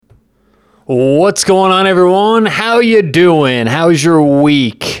What's going on, everyone? How you doing? How's your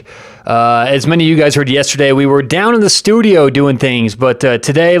week? As many of you guys heard yesterday, we were down in the studio doing things, but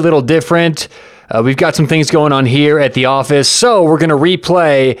today a little different. We've got some things going on here at the office, so we're going to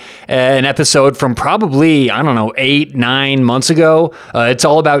replay an episode from probably, 8-9 months ago. It's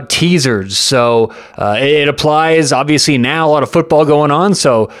all about teasers, so it applies, obviously, now. A lot of football going on,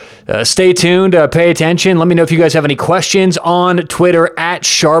 so stay tuned, pay attention. Let me know if you guys have any questions on Twitter at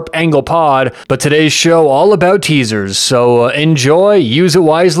SharpAnglePod. But today's show, all about teasers, so enjoy, use it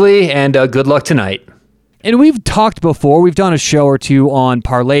wisely, and good luck tonight. And we've talked before, we've done a show or two on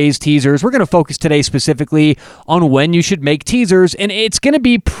parlays, teasers. We're going to focus today specifically on when you should make teasers, and it's going to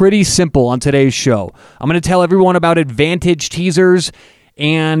be pretty simple on today's show. I'm going to tell everyone about advantage teasers,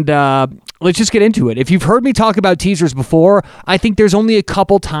 and let's just get into it. If you've heard me talk about teasers before, I think there's only a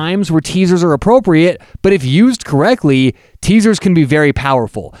couple times where teasers are appropriate, but if used correctly, teasers can be very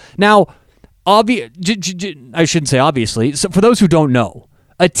powerful. Now, I shouldn't say obviously, so for those who don't know,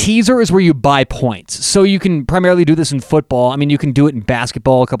 a teaser is where you buy points. So you can primarily do this in football. I mean, you can do it in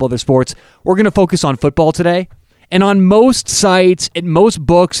basketball, a couple other sports. We're going to focus on football today. And on most sites, at most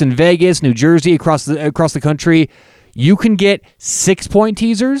books in Vegas, New Jersey, across the country, you can get 6-point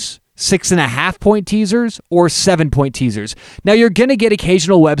teasers, 6.5-point teasers, or 7-point teasers. Now, you're going to get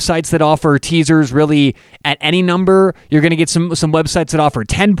occasional websites that offer teasers really at any number. You're going to get some websites that offer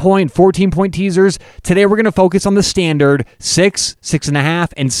 10-point, 14-point teasers. Today, we're going to focus on the standard 6,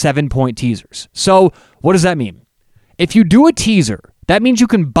 6.5, and 7-point teasers. So, what does that mean? If you do a teaser, that means you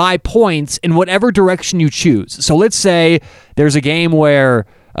can buy points in whatever direction you choose. So, let's say there's a game where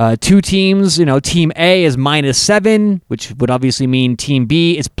two teams, Team A is -7, which would obviously mean Team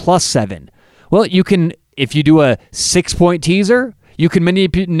B is +7. Well, you can, if you do a 6-point teaser, you can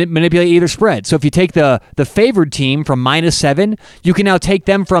manipulate either spread. So if you take the favored team from -7, you can now take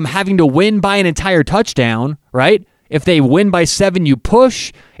them from having to win by an entire touchdown, right? If they win by 7, you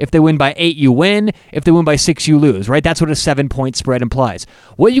push. If they win by 8, you win. If they win by 6, you lose, right? That's what a 7-point spread implies.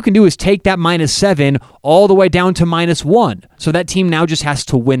 What you can do is take that -7 all the way down to -1. So that team now just has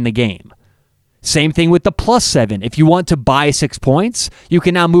to win the game. Same thing with the +7. If you want to buy 6 points, you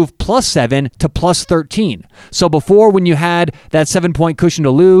can now move +7 to +13. So before, when you had that 7-point cushion to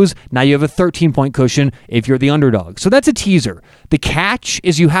lose, now you have a 13-point cushion if you're the underdog. So that's a teaser. The catch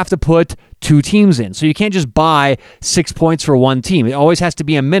is you have to put 2 teams in. So you can't just buy 6 points for one team. It always has to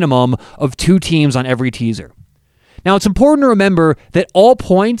be a minimum of 2 teams on every teaser. Now, it's important to remember that all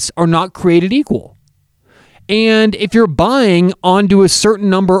points are not created equal. And if you're buying onto a certain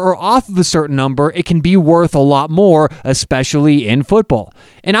number or off of a certain number, it can be worth a lot more, especially in football.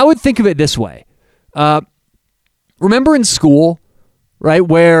 And I would think of it this way. Remember in school, right,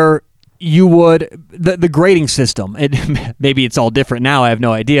 where you would, the grading system, maybe it's all different now, I have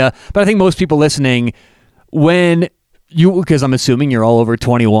no idea, but I think most people listening, because I'm assuming you're all over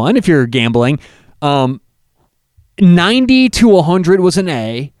 21 if you're gambling, 90 to 100 was an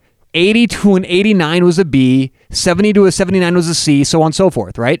A, 80 to an 89 was a B, 70 to a 79 was a C, so on and so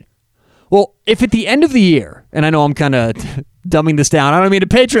forth, right? Well, if at the end of the year, and I know I'm kind of dumbing this down, I don't mean to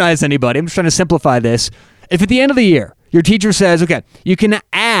patronize anybody, I'm just trying to simplify this. If at the end of the year, your teacher says, okay, you can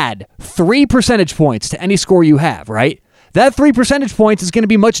add 3 percentage points to any score you have, right? That 3 percentage points is going to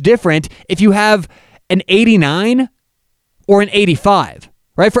be much different if you have an 89 or an 85.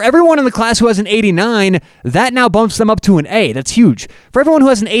 Right? For everyone in the class who has an 89, that now bumps them up to an A. That's huge. For everyone who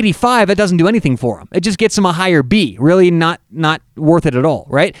has an 85, that doesn't do anything for them. It just gets them a higher B. Really not worth it at all,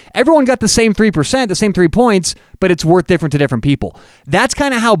 right? Everyone got the same 3%, the same 3 points, but it's worth different to different people. That's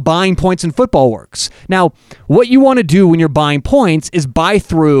kind of how buying points in football works. Now, what you want to do when you're buying points is buy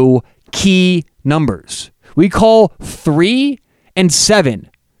through key numbers. We call 3 and 7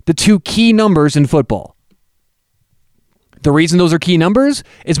 the 2 key numbers in football. The reason those are key numbers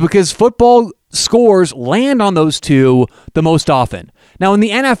is because football scores land on those 2 the most often. Now, in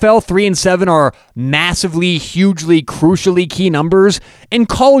the NFL, 3 and 7 are massively, hugely, crucially key numbers. In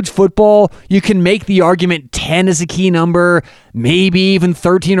college football, you can make the argument 10 is a key number, maybe even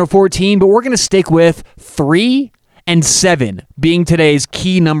 13 or 14, but we're going to stick with 3 and 7 being today's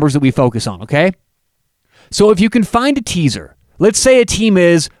key numbers that we focus on, okay? So if you can find a teaser, let's say a team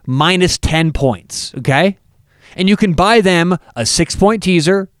is -10 points, okay? And you can buy them a 6-point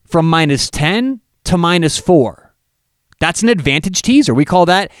teaser from -10 to -4. That's an advantage teaser. We call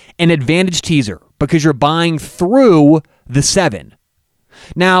that an advantage teaser because you're buying through the 7.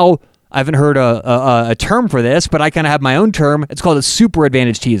 Now, I haven't heard a term for this, but I kind of have my own term. It's called a super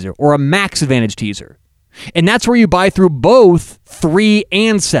advantage teaser or a max advantage teaser. And that's where you buy through both 3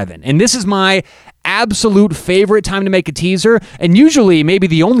 and 7. And this is my absolute favorite time to make a teaser, and usually maybe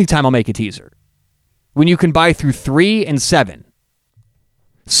the only time I'll make a teaser, when you can buy through 3 and 7.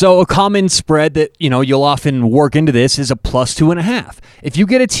 So a common spread that, you'll often work into this is a plus 2.5. If you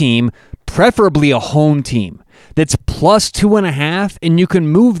get a team, preferably a home team, that's plus 2.5, and you can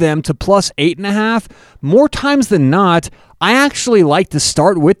move them to plus 8.5, more times than not, I actually like to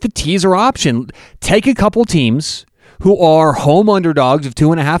start with the teaser option. Take a couple teams who are home underdogs of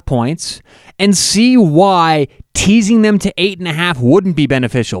 2.5 points and see why teasing them to 8.5 wouldn't be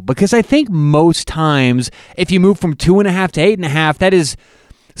beneficial. Because I think most times, if you move from 2.5 to 8.5, that is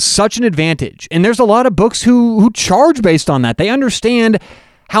such an advantage. And there's a lot of books who charge based on that. They understand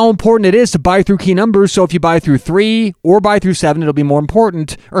how important it is to buy through key numbers. So if you buy through 3 or buy through 7, it'll be more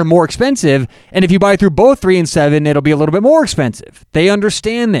important or more expensive. And if you buy through both 3 and 7, it'll be a little bit more expensive. They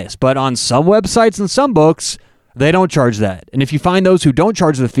understand this. But on some websites and some books, they don't charge that. And if you find those who don't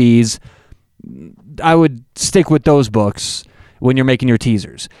charge the fees, I would stick with those books when you're making your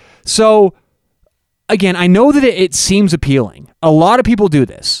teasers. So again, I know that it seems appealing. A lot of people do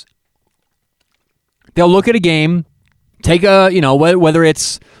this. They'll look at a game, take whether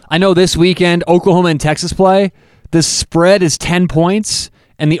it's, I know this weekend, Oklahoma and Texas play, the spread is 10 points,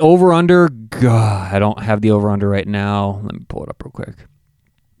 and the over-under, I don't have the over-under right now. Let me pull it up real quick.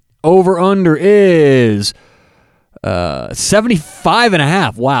 Over-under is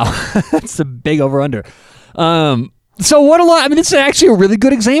 75.5. Wow. That's a big over-under. This is actually a really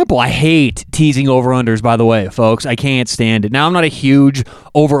good example. I hate teasing over-unders, by the way, folks. I can't stand it. Now, I'm not a huge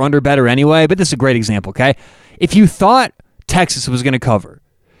over-under bettor anyway, but this is a great example, okay? If you thought Texas was going to cover,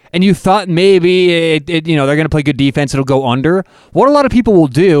 and you thought maybe they're going to play good defense, it'll go under, what a lot of people will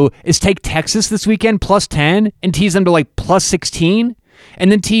do is take Texas this weekend plus 10 and tease them to like plus 16,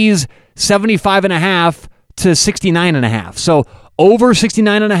 and then tease 75.5 to 69.5. So over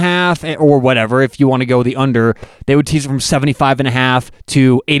 69.5 or whatever, if you want to go the under, they would tease it from 75.5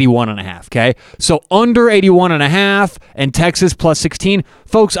 to 81.5, okay? So under 81.5 and Texas plus 16.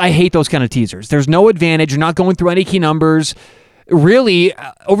 Folks, I hate those kind of teasers. There's no advantage. You're not going through any key numbers. Really,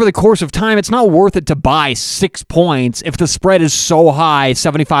 over the course of time, it's not worth it to buy 6 points if the spread is so high,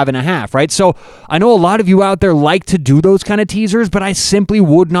 75.5, right? So I know a lot of you out there like to do those kind of teasers, but I simply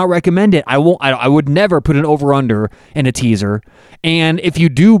would not recommend it. I would never put an over-under in a teaser. And if you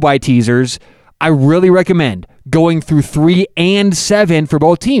do buy teasers, I really recommend going through 3 and 7 for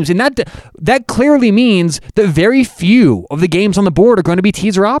both teams. And that clearly means that very few of the games on the board are going to be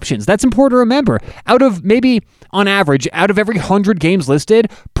teaser options. That's important to remember. On average, out of every 100 games listed,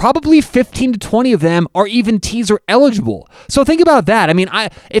 probably 15 to 20 of them are even teaser eligible. So think about that. I mean,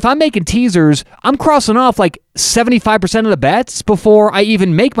 if I'm making teasers, I'm crossing off like 75% of the bets before I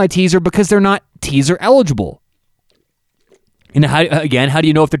even make my teaser because they're not teaser eligible. And how do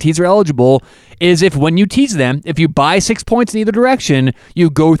you know if they're teaser eligible? Is if when you tease them, if you buy 6 points in either direction, you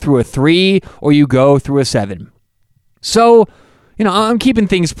go through a 3 or you go through a 7. So, I'm keeping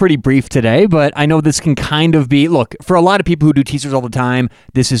things pretty brief today, but I know this can kind of be, look, for a lot of people who do teasers all the time,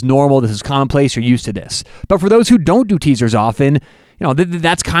 this is normal, this is commonplace, you're used to this. But for those who don't do teasers often,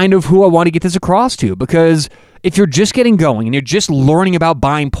 that's kind of who I want to get this across to, because if you're just getting going and you're just learning about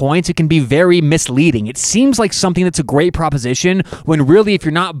buying points, it can be very misleading. It seems like something that's a great proposition when really if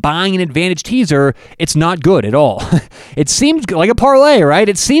you're not buying an advantage teaser, it's not good at all. It seems like a parlay, right?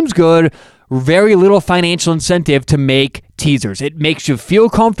 It seems good. Very little financial incentive to make teasers. It makes you feel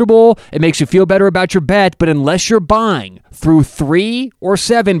comfortable. It makes you feel better about your bet. But unless you're buying through 3 or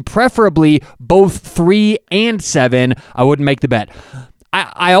 7, preferably both 3 and 7, I wouldn't make the bet.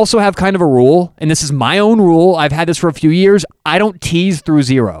 I also have kind of a rule, and this is my own rule. I've had this for a few years. I don't tease through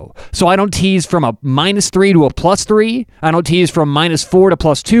 0. So I don't tease from a -3 to a +3. I don't tease from -4 to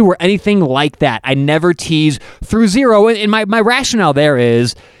 +2 or anything like that. I never tease through 0. And my rationale there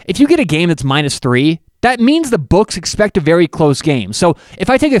is, if you get a game that's -3, that means the books expect a very close game. So if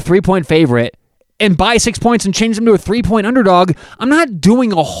I take a 3-point favorite and buy 6 points and change them to a 3-point underdog, I'm not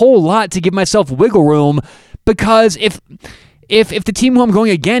doing a whole lot to give myself wiggle room, because if the team who I'm going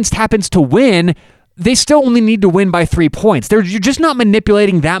against happens to win, they still only need to win by 3 points. You're just not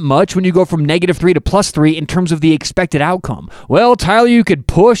manipulating that much when you go from -3 to +3 in terms of the expected outcome. Well, Tyler, you could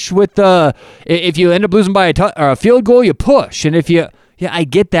push with if you end up losing by a field goal, you push. And yeah, I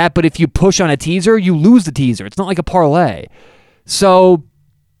get that, but if you push on a teaser, you lose the teaser. It's not like a parlay. So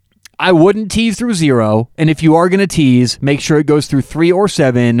I wouldn't tease through 0. And if you are going to tease, make sure it goes through 3 or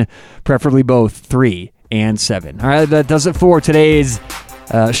 7, preferably both 3 and 7. All right, that does it for today's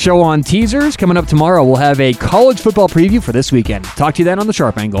show on teasers. Coming up tomorrow, we'll have a college football preview for this weekend. Talk to you then on the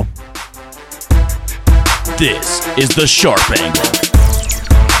Sharp Angle. This is The Sharp Angle.